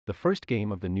The first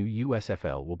game of the new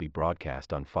USFL will be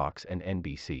broadcast on Fox and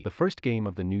NBC. The first game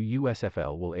of the new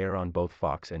USFL will air on both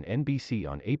Fox and NBC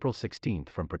on April 16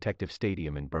 from Protective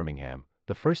Stadium in Birmingham,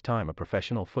 the first time a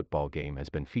professional football game has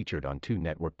been featured on two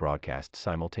network broadcasts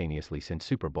simultaneously since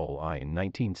Super Bowl I in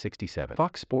 1967.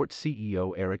 Fox Sports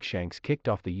CEO Eric Shanks kicked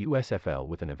off the USFL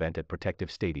with an event at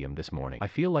Protective Stadium this morning. "I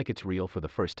feel like it's real for the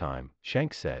first time,"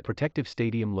 Shanks said. "Protective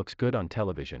Stadium looks good on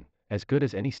television, as good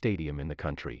as any stadium in the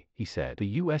country," he said.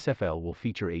 The USFL will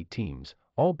feature 8 teams,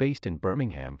 all based in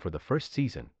Birmingham for the first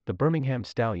season. The Birmingham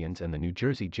Stallions and the New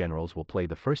Jersey Generals will play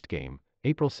the first game,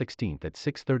 April 16 at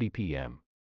 6:30 p.m.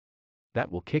 That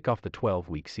will kick off the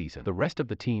 12-week season. The rest of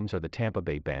the teams are the Tampa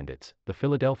Bay Bandits, the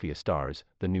Philadelphia Stars,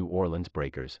 the New Orleans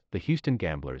Breakers, the Houston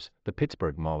Gamblers, the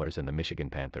Pittsburgh Maulers and the Michigan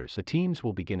Panthers. The teams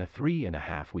will begin a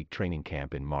 3.5-week training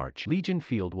camp in March. Legion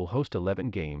Field will host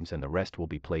 11 games and the rest will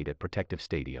be played at Protective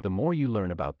Stadium. "The more you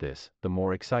learn about this, the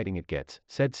more exciting it gets,"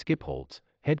 said Skip Holtz,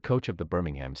 head coach of the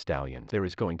Birmingham Stallions. "There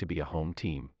is going to be a home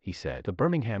team," he said. "The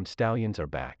Birmingham Stallions are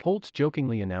back." Holtz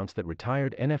jokingly announced that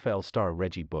retired NFL star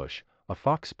Reggie Bush, a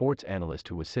Fox Sports analyst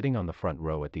who was sitting on the front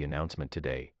row at the announcement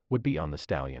today, would be on the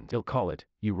Stallions. "They'll call it,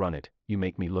 'You Run It, You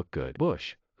Make Me Look Good.'"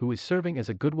 Bush, who is serving as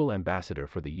a goodwill ambassador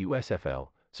for the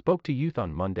USFL, spoke to youth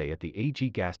on Monday at the A.G.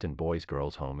 Gaston Boys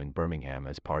Girls Home in Birmingham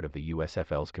as part of the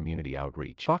USFL's community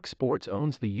outreach. Fox Sports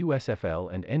owns the USFL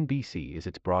and NBC is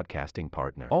its broadcasting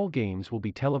partner. All games will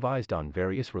be televised on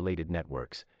various related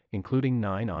networks, including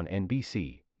 9 on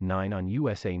NBC, 9 on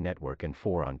USA Network and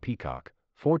 4 on Peacock,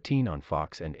 14 on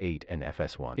Fox and 8 on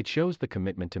FS1. "It shows the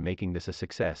commitment to making this a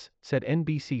success," said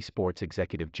NBC Sports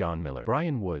executive John Miller.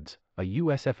 Brian Woods, a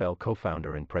USFL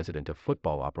co-founder and president of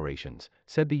football operations,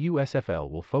 said the USFL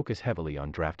will focus heavily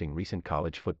on drafting recent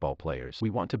college football players. "We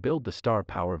want to build the star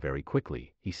power very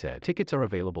quickly," he said. Tickets are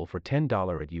available for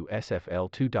 $10 at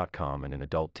USFL2.com and an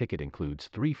adult ticket includes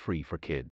 3 free for kids.